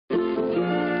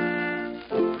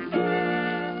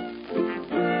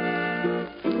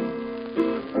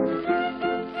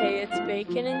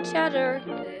bacon and cheddar.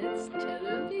 It's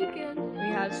cheddar bacon. We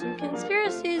have some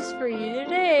conspiracies for you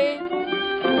today.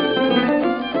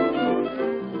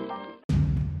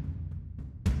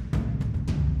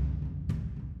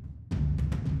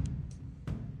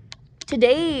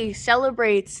 Today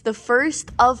celebrates the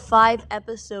first of 5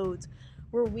 episodes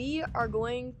where we are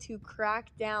going to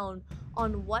crack down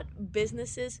on what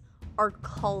businesses are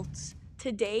cults.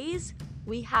 Today's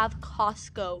we have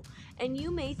Costco, and you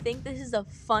may think this is a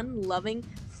fun-loving,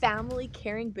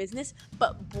 family-caring business,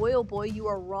 but boy oh boy, you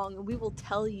are wrong, and we will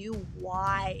tell you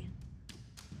why.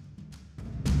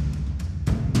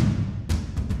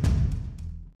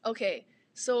 Okay,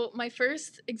 so my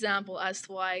first example as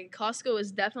to why Costco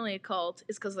is definitely a cult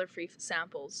is because they're free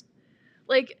samples.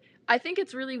 Like, I think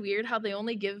it's really weird how they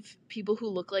only give people who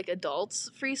look like adults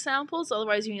free samples.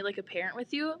 Otherwise, you need like a parent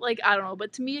with you. Like, I don't know,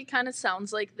 but to me, it kind of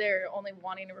sounds like they're only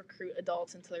wanting to recruit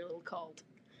adults into their little cult.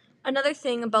 Another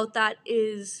thing about that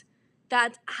is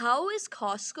that how is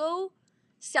Costco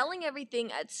selling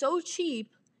everything at so cheap,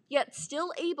 yet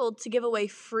still able to give away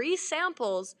free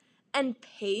samples and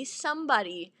pay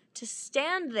somebody to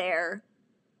stand there,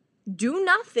 do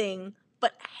nothing,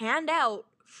 but hand out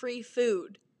free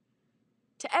food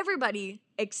to everybody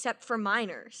except for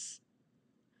minors?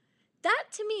 That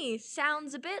to me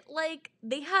sounds a bit like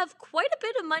they have quite a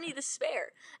bit of money to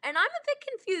spare. And I'm a bit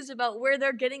confused about where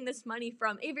they're getting this money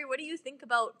from. Avery, what do you think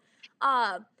about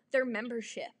their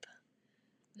membership?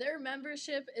 Their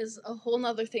membership is a whole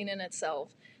nother thing in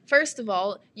itself. First of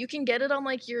all, you can get it on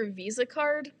like your Visa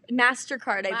card.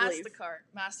 MasterCard, I believe.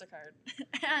 MasterCard.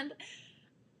 And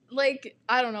like,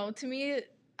 I don't know, to me,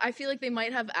 I feel like they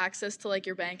might have access to like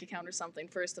your bank account or something,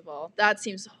 first of all. That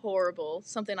seems horrible.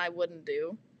 Something I wouldn't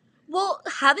do. Well,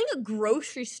 having a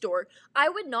grocery store, I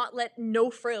would not let No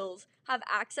Frills have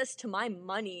access to my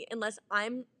money unless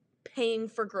I'm paying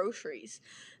for groceries.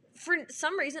 For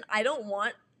some reason, I don't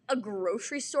want a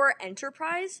grocery store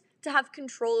enterprise to have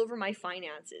control over my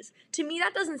finances. To me,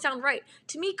 that doesn't sound right.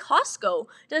 To me, Costco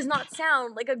does not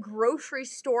sound like a grocery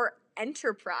store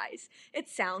enterprise. It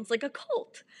sounds like a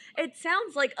cult. It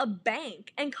sounds like a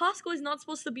bank. And Costco is not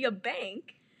supposed to be a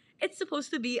bank. It's supposed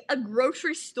to be a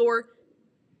grocery store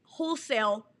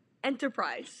wholesale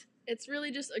enterprise. It's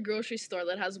really just a grocery store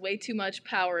that has way too much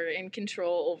power and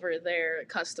control over their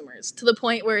customers, to the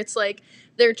point where it's like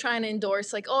they're trying to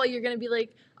endorse like, oh, you're going to be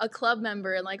like a club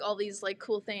member and like all these like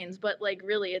cool things, but like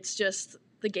really it's just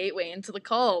the gateway into the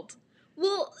cult.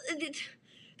 Well,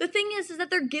 the thing is that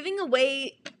they're giving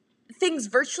away things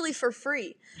virtually for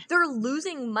free. They're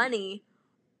losing money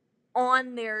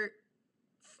on their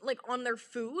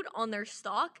food, on their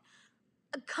stock.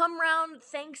 Come round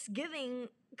Thanksgiving,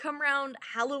 come round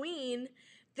Halloween,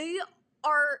 they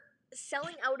are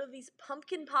selling out of these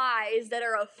pumpkin pies that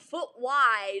are a foot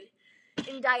wide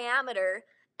in diameter,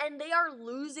 and they are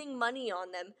losing money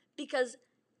on them because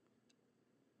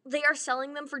they are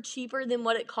selling them for cheaper than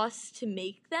what it costs to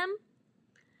make them.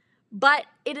 But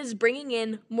it is bringing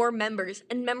in more members,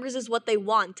 and members is what they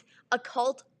want. A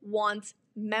cult wants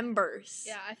members.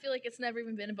 Yeah, I feel like it's never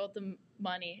even been about the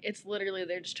money. It's literally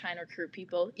they're just trying to recruit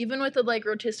people. Even with the like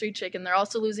rotisserie chicken, they're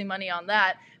also losing money on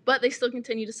that, but they still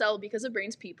continue to sell because it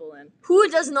brings people in. Who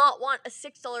does not want a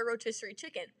 $6 rotisserie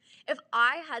chicken? If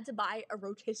I had to buy a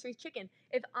rotisserie chicken,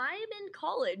 if I'm in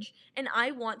college and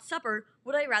I want supper,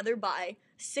 would I rather buy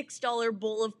 $6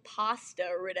 bowl of pasta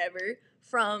or whatever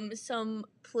from some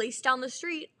place down the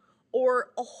street,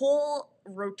 or a whole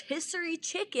rotisserie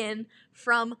chicken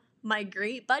from my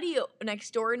great buddy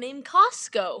next door named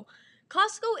Costco?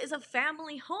 Costco is a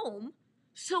family home,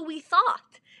 so we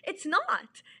thought. It's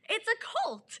not. It's a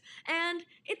cult, and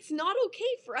it's not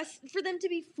okay for them to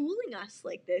be fooling us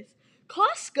like this.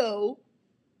 Costco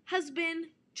has been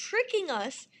tricking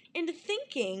us into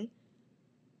thinking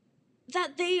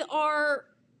that they are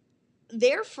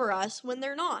there for us when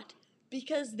they're not,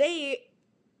 because they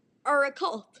are a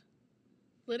cult.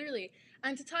 Literally.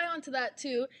 And to tie on to that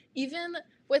too, even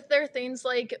with their things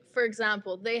like, for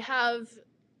example, they have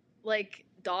like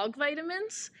dog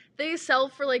vitamins. They sell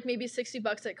for like maybe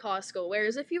 $60 at Costco,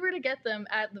 whereas if you were to get them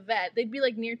at the vet, they'd be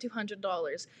like near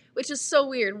 $200, which is so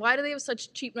weird. Why do they have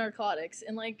such cheap narcotics?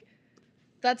 And like,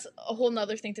 that's a whole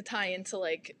nother thing to tie into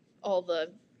like all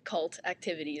the cult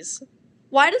activities.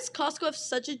 Why does Costco have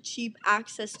such a cheap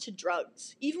access to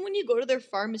drugs? Even when you go to their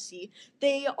pharmacy,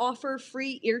 they offer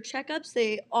free ear checkups,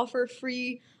 they offer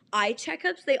free eye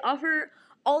checkups, they offer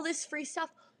all this free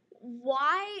stuff.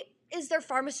 Why is their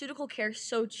pharmaceutical care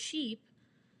so cheap?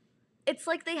 It's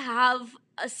like they have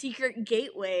a secret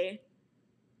gateway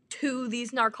to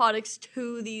these narcotics,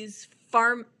 to these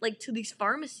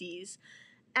pharmacies,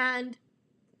 and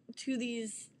to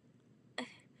these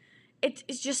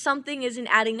it's just something isn't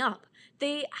adding up.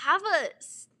 They have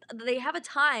a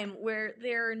time where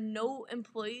there are no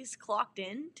employees clocked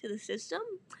in to the system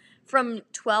from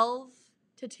 12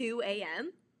 to 2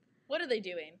 a.m. What are they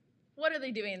doing? What are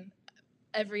they doing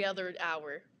every other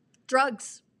hour?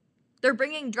 Drugs. They're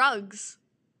bringing drugs.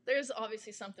 There's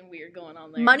obviously something weird going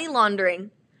on there. Money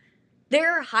laundering.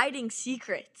 They're hiding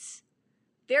secrets.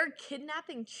 They're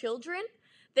kidnapping children.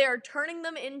 They are turning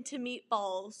them into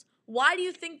meatballs. Why do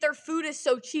you think their food is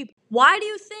so cheap? Why do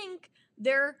you think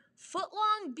their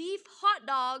foot-long beef hot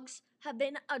dogs have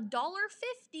been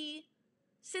 $1.50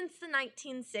 since the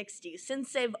 1960s,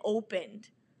 since they've opened?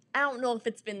 I don't know if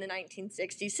it's been the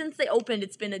 1960s. Since they opened,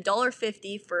 it's been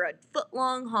 $1.50 for a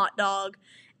foot-long hot dog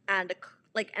and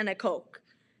a Coke.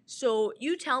 So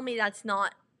you tell me that's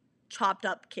not chopped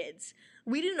up kids.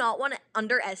 We do not want to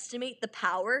underestimate the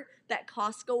power that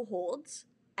Costco holds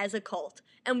as a cult.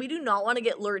 And we do not want to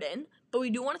get lured in, but we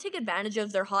do want to take advantage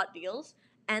of their hot deals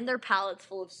and their pallets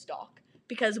full of stock.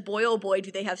 Because boy, oh boy,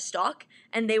 do they have stock,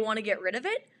 and they want to get rid of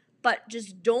it. But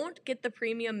just don't get the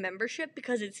premium membership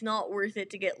because it's not worth it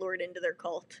to get lured into their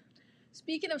cult.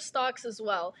 Speaking of stocks as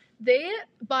well, they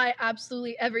buy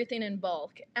absolutely everything in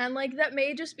bulk. And like that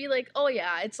may just be like, oh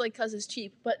yeah, it's like because it's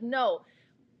cheap. But no.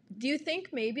 Do you think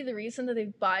maybe the reason that they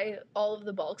buy all of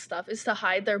the bulk stuff is to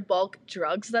hide their bulk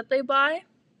drugs that they buy?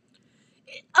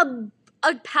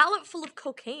 A pallet full of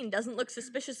cocaine doesn't look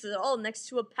suspicious at all next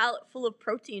to a pallet full of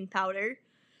protein powder.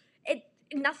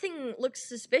 Nothing looks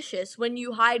suspicious when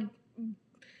you hide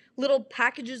little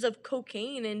packages of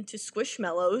cocaine into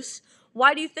Squishmallows.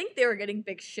 Why do you think they were getting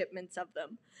big shipments of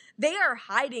them? They are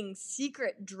hiding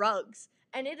secret drugs,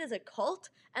 and it is a cult,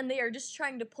 and they are just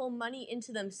trying to pull money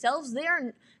into themselves.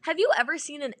 Have you ever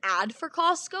seen an ad for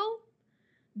Costco?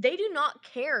 They do not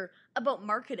care about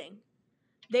marketing.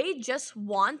 They just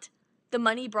want the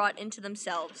money brought into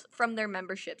themselves from their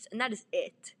memberships, and that is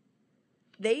it.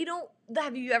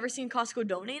 Have you ever seen Costco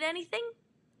donate anything?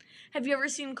 Have you ever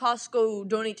seen Costco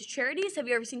donate to charities? Have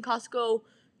you ever seen Costco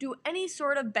do any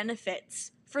sort of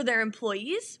benefits for their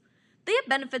employees? They have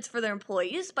benefits for their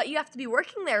employees, but you have to be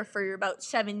working there for about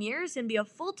 7 years and be a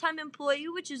full-time employee,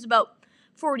 which is about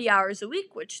 40 hours a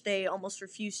week, which they almost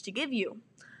refuse to give you.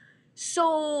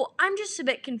 So I'm just a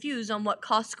bit confused on what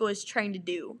Costco is trying to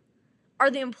do. Are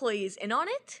the employees in on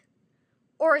it?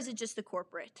 Or is it just the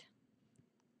corporate?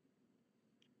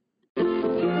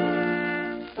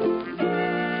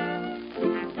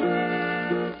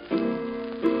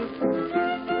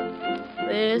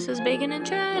 This is Bacon and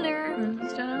Cheddar.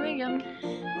 This is Jenna Megan.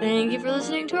 Thank you for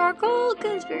listening to our cold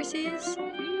conspiracies.